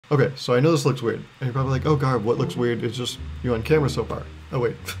Okay, so I know this looks weird. And you're probably like, oh Garb, what looks weird? It's just you on camera so far. Oh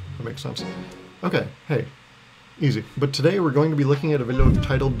wait, that makes sense. Okay, hey, easy. But today we're going to be looking at a video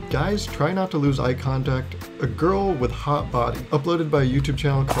titled, Guys Try Not to Lose Eye Contact, a Girl with Hot Body, uploaded by a YouTube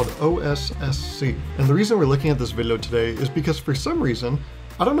channel called OSSC. And the reason we're looking at this video today is because for some reason,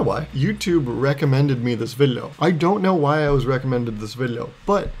 I don't know why, YouTube recommended me this video. I don't know why I was recommended this video,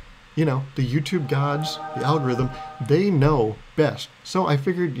 but you know, the YouTube gods, the algorithm, they know best. So I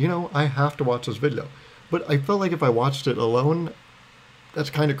figured, you know, I have to watch this video. But I felt like if I watched it alone, that's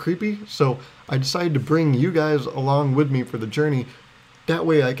kind of creepy. So I decided to bring you guys along with me for the journey. That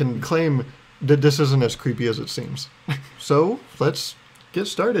way I can claim that this isn't as creepy as it seems. So let's get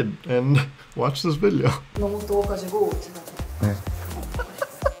started and watch this video. 너무 더워가지고 제가 네.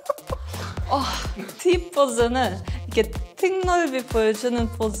 T 포즈는 이렇게 등 넓이 보여주는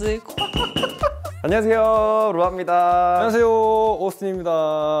포즈이고. 안녕하세요, 루아입니다. 안녕하세요,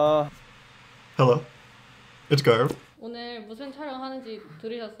 오스틴입니다. Hello, it's Gauruv. 오늘 무슨 촬영하는지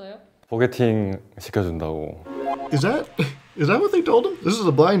들으셨어요? 소개팅 시켜준다고. Is that what they told him? This is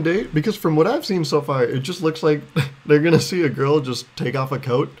a blind date? Because from what I've seen so far, it just looks like they're gonna see a girl just take off a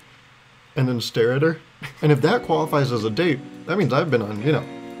coat and then stare at her. And if that qualifies as a date, that means I've been on, you know,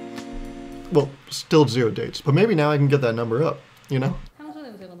 well, still 0 dates, but maybe now I can get that number up, you know? 향수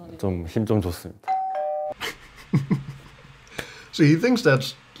냄새가 나네요. 좀 힘 좀 줬습니다. So he thinks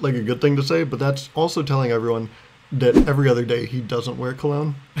that's like a good thing to say, but that's also telling everyone that every other day he doesn't wear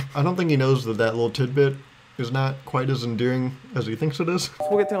cologne. I don't think he knows that that little tidbit is not quite as endearing as he thinks it is.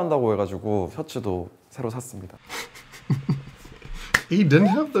 소개팅 한다고 해가지고 셔츠도 새로 샀습니다. He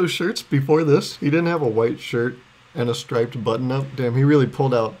didn't have those shirts before this. He didn't have a white shirt and a striped button-up. Damn, he really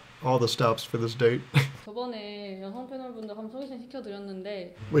pulled out all the stops for this date. 저번에 여성 패널분들 한번 소개팅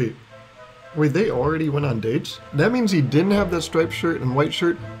시켜드렸는데 Wait, they already went on dates? That means he didn't have that striped shirt and white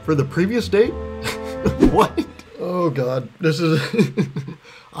shirt for the previous date? What? Oh God, this is...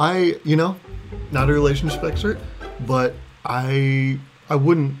 you know, not a relationship expert, but I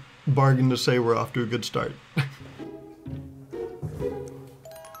wouldn't bargain to say we're off to a good start.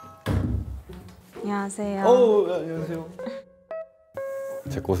 안녕하세요. 안녕하세요.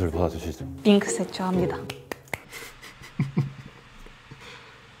 제 꽃을 받아주시죠. 핑크색 좋아합니다.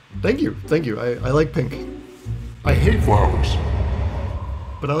 Thank you. I like pink. I hate flowers,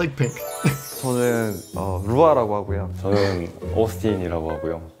 but I like pink. 저는 루아라고 하고요. 저는 오스틴이라고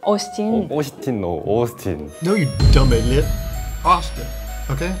하고요. 오스틴. 오스틴. No, you dumb idiot. Austin.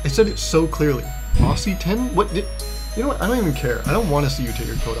 Okay? I said it so clearly. Aussie 10? What did... You know what? I don't even care. I don't want to see you take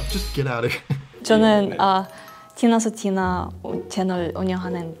your coat off. Just get out of here. 저는 티나서 티나 채널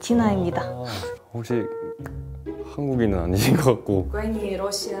운영하는 티나입니다. 혹시 한국인은 아니신 것 같고. 고향이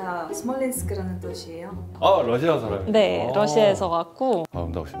러시아 스몰렌스크라는 도시예요. 아, 러시아 사람? 네, 러시아에서 왔고.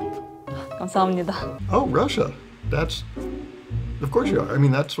 아름다우십니다. 감사합니다. Oh, Russia. That's... Of course you are. I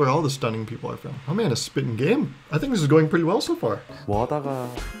mean, that's where all the stunning people are from. Oh man, a spitting game. I think this is going pretty well so far. 뭐 하다가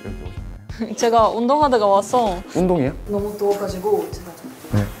여기 오셨나요? 제가 운동하다가 와서. 운동이요? 너무 더워가지고 제가 좀.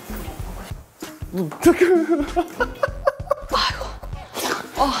 네.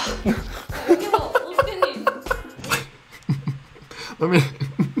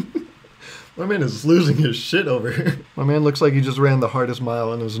 My man is losing his shit over here. My man looks like he just ran the hardest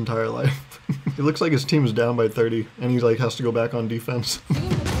mile in his entire life. He looks like his team's down by 30 and he like has to go back on defense.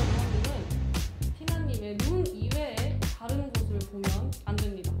 티나님의 눈 이외에 다른 곳을 보면 안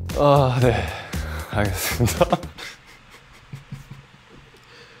됩니다. 아, 네. 알겠습니다.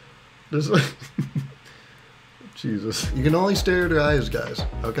 Jesus. You can only stare at her eyes, guys,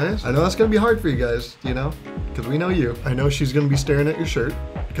 okay? I know that's gonna be hard for you guys, you know, because we know you. I know she's gonna be staring at your shirt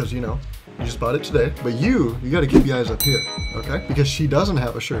because, you know, you just bought it today. But you gotta keep your eyes up here, okay? Because she doesn't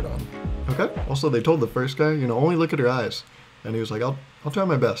have a shirt on, okay? Also, they told the first guy, you know, only look at her eyes. And he was like, I'll try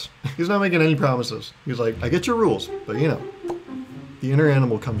my best. He's not making any promises. He's like, I get your rules, but you know, the inner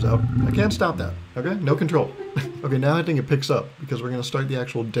animal comes out. I can't stop that, okay? No control. Okay, now I think it picks up because we're gonna start the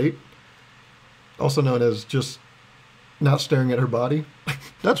actual date. Also known as just not staring at her body.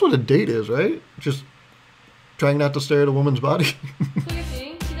 That's what a date is, right? Just trying not to stare at a woman's body.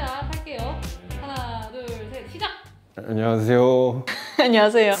 소개팅 시작할게요. 하나, 둘, 셋, 시작! 안녕하세요.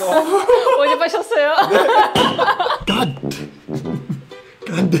 안녕하세요. 어디 빠셨어요? God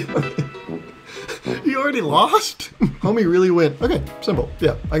damn it. You already lost? Homie really went. Okay, simple.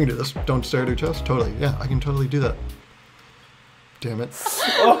 Yeah, I can do this. Don't stare at her chest. Totally. Yeah, I can totally do that. Damn it.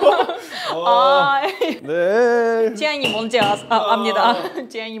 네. 지향이 뭔지 압니다.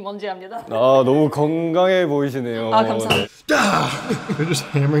 지향이 뭔지 압니다. 아, 너무 건강해 보이시네요. 아, 감사합니다. They're just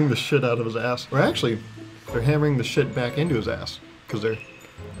hammering the shit out of his ass. Or actually, they're hammering the shit back into his ass. Because they're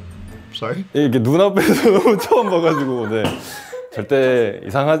Sorry? 이게 눈앞에서 너무 처음 봐가지고 네. 절대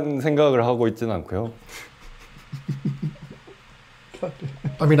이상한 생각을 하고 있지는 않고요.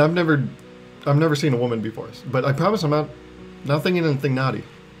 I mean, I've never seen a woman before, but I promise I'm not thinking anything naughty.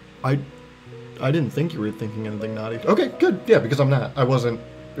 I didn't think you were thinking anything naughty. Okay, good. Yeah, because I'm not. I wasn't.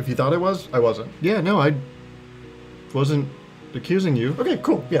 If you thought I wasn't. Yeah, no, I wasn't accusing you. Okay,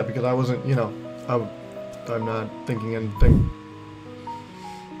 cool. Yeah, because I wasn't, you know, I'm not thinking anything.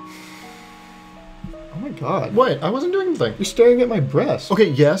 Oh my god. What? I wasn't doing anything. You're staring at my breast. Okay,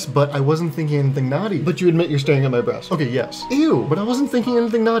 yes, but I wasn't thinking anything naughty. But you admit you're staring at my breast. Okay, yes. Ew, but I wasn't thinking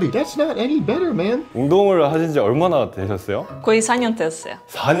anything naughty. That's not any better, man. 운동을 하신 지 얼마나 되셨어요? 거의 4년 됐어요.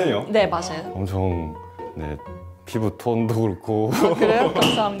 4년이요? 네, 맞아요. 엄청 네 피부 톤도 그렇고. 아, 그래요?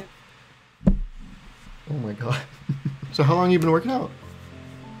 감사합니다. Oh my god. So how long have you been working out?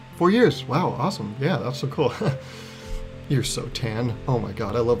 4 years. Wow, awesome. Yeah, that's so cool. You're so tan. Oh my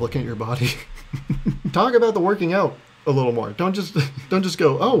god, I love looking at your body. Talk about the working out a little more. Don't just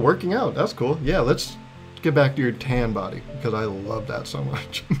go, oh, working out, that's cool. Yeah, let's get back to your tan body because I love that so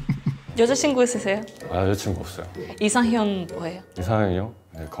much. 여자친구 있으세요? 아, 여자친구 없어요. 이상형 뭐예요? 이상형이요?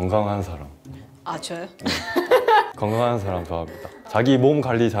 네, 건강한 사람. 아, 저요? 건강한 사람 좋아합니다. 자기 몸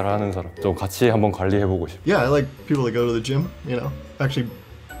관리 잘하는 사람. 좀 같이 한번 관리해보고 싶어요. Yeah, I like people that go to the gym, you know. Actually,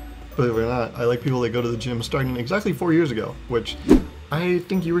 believe it or not, I like people that go to the gym starting exactly 4 years ago, which I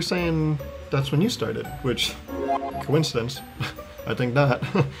think you were saying that's when you started, which, coincidence, I think not.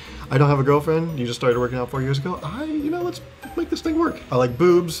 I don't have a girlfriend, you just started working out 4 years ago. You know, let's make this thing work. I like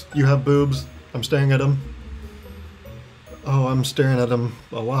boobs, you have boobs, I'm staring at them. Oh, I'm staring at them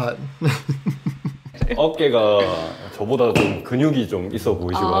a lot. 어깨가 저보다 좀 근육이 좀 있어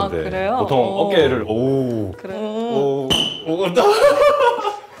보이시고 아, 한데 그래요? 보통 오. 어깨를 오, 그래. 오, 오,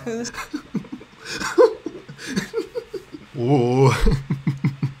 Ooh.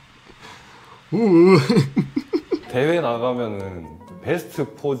 Ooh. 대회 나가면은 베스트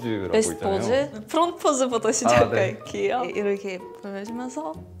포즈라고 베스트 있잖아요. 포즈? 프론트 포즈부터 시작할게요. 이렇게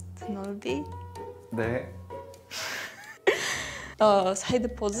보여주면서 등 넓이, 네.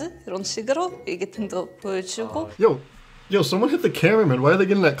 사이드 포즈 이런 식으로 이게 등도 보여주고. Yo, someone hit the cameraman. Why are they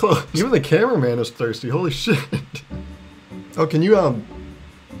getting that close? Even the cameraman is thirsty. Holy shit. Oh, can you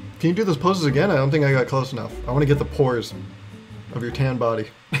do those poses again? I don't think I got close enough. I want to get the pores of your tan body.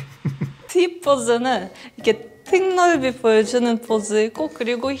 T 포즈는 이렇게 등 넓이 보여주는 포즈 있고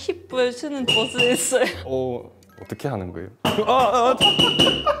그리고 힙 보여주는 포즈 있어요. 어떻게 하는 거예요?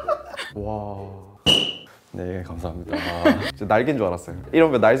 와. 네, 감사합니다. 저 날개인 줄 알았어요.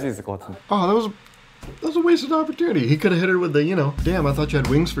 이러면 날 수 있을 것 같은데. Oh, that was a wasted opportunity. He could have hit her with the, you know, damn, I thought you had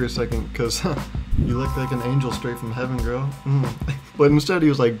wings for a second, because you look like an angel straight from heaven, girl. But instead he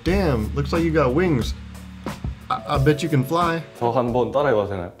was like, damn, looks like you got wings. I bet you can fly. 저 한번 따라해봐도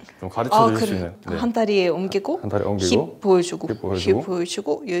되나요? 좀 가르쳐 주실 수 그래. 있나요? 네. 한 다리에 옮기고, 한 다리 옮기고, 힙 보여주고, 힙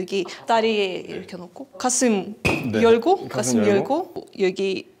보여주고. 여기 다리에 이렇게 놓고 가슴 열고, 가슴 열고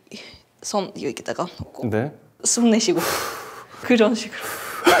여기 손 여기다가 놓고 네. 숨 내쉬고 그런 식으로.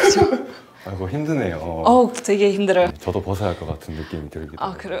 아이고 힘드네요. 되게 힘들어요. 저도 벗어야 할 것 같은 느낌이 들기도.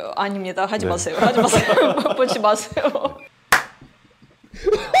 아, 그래요? 아닙니다. 하지 네. 마세요. 하지 마세요. 보지 마세요.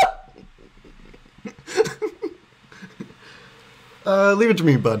 Leave it to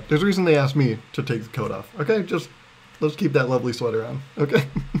me, bud. There's a reason they asked me to take the coat off. Okay, just let's keep that lovely sweater on. Okay.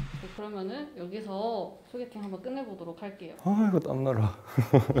 그러면은 여기서 소개팅 한번 끝내보도록 할게요. 아 이거 땀나라.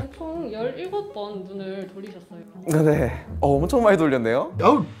 총 17번 눈을 돌리셨어요. 네. 엄청 많이 돌렸네요.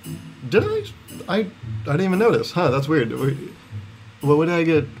 Oh, did I didn't even notice. Huh? That's weird. What did I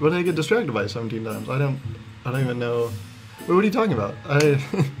get distracted by 17 times? I don't even know. What are you talking about? I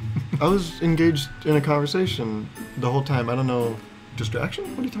was engaged in a conversation the whole time. I don't know. Distraction?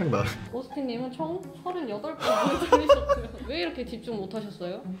 What are you talking about? 오스틴님은 총 38번 눈을 돌리셨어요. 왜 이렇게 집중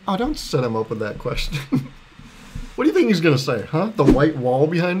못하셨어요? Oh, don't set him up with that question. What do you think he's gonna say? Huh? The white wall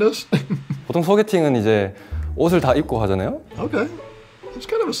behind us? 보통 소개팅은 이제 옷을 다 입고 하잖아요. Okay, it's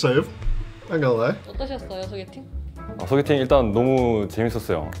kind of a save. Not gonna lie. 어떠셨어요, 소개팅? 소개팅 일단 너무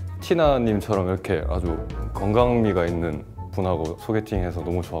재밌었어요. 티나님처럼 이렇게 아주 건강미가 있는 분하고 소개팅해서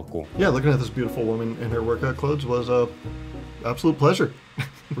너무 좋았고. Yeah, looking at this beautiful woman in her workout clothes was a absolute pleasure.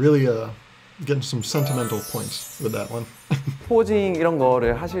 Really getting some sentimental points with that one. 포징 이런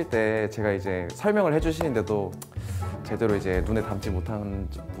거를 하실 때 제가 이제 설명을 해주시는데도 제대로 이제 눈에 담지 못한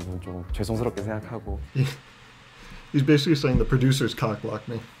부분 좀 죄송스럽게 생각하고. He's basically saying the producers cock-blocked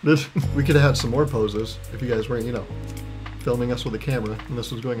me. We could have had some more poses if you guys weren't, you know, filming us with a camera and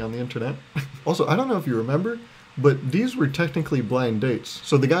this was going on the internet. Also, I don't know if you remember, but these were technically blind dates.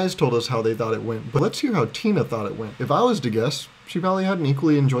 So the guys told us how they thought it went, but let's hear how Tina thought it went. If I was to guess, she probably had an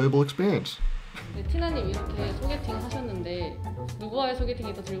equally enjoyable experience. 네, 티나님 이렇게 소개팅 하셨는데 누구와의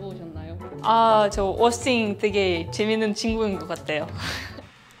소개팅이 더 즐거우셨나요? 아, 저 워스팅 되게 재밌는 친구인 것 같아요.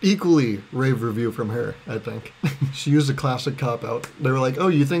 Equally rave review from her, I think. She used a classic cop-out. They were like, oh,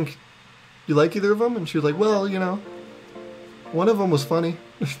 you think you like either of them? And she was like, well, you know, one of them was funny.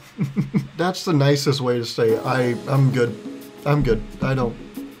 That's the nicest way to say, I'm good. I'm good. I don't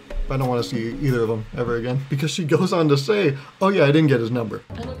want to see either of them ever again. Because she goes on to say, oh yeah, I didn't get his number.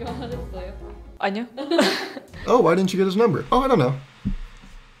 번호 교환하셨어요? 아니요. Oh, why didn't you get his number? Oh, I don't know.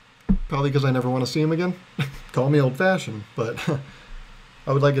 Probably because I never want to see him again. Call me old-fashioned, but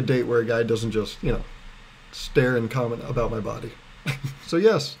I would like a date where a guy doesn't just, you know, stare and comment about my body. So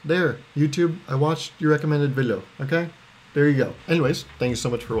yes, there, YouTube, I watched your recommended video, okay? There you go. Anyways, thank you so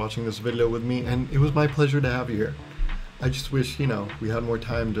much for watching this video with me, and it was my pleasure to have you here. I just wish, you know, we had more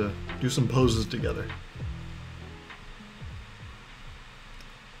time to do some poses together.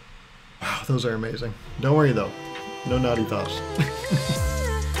 Wow, those are amazing. Don't worry though, no naughty thoughts.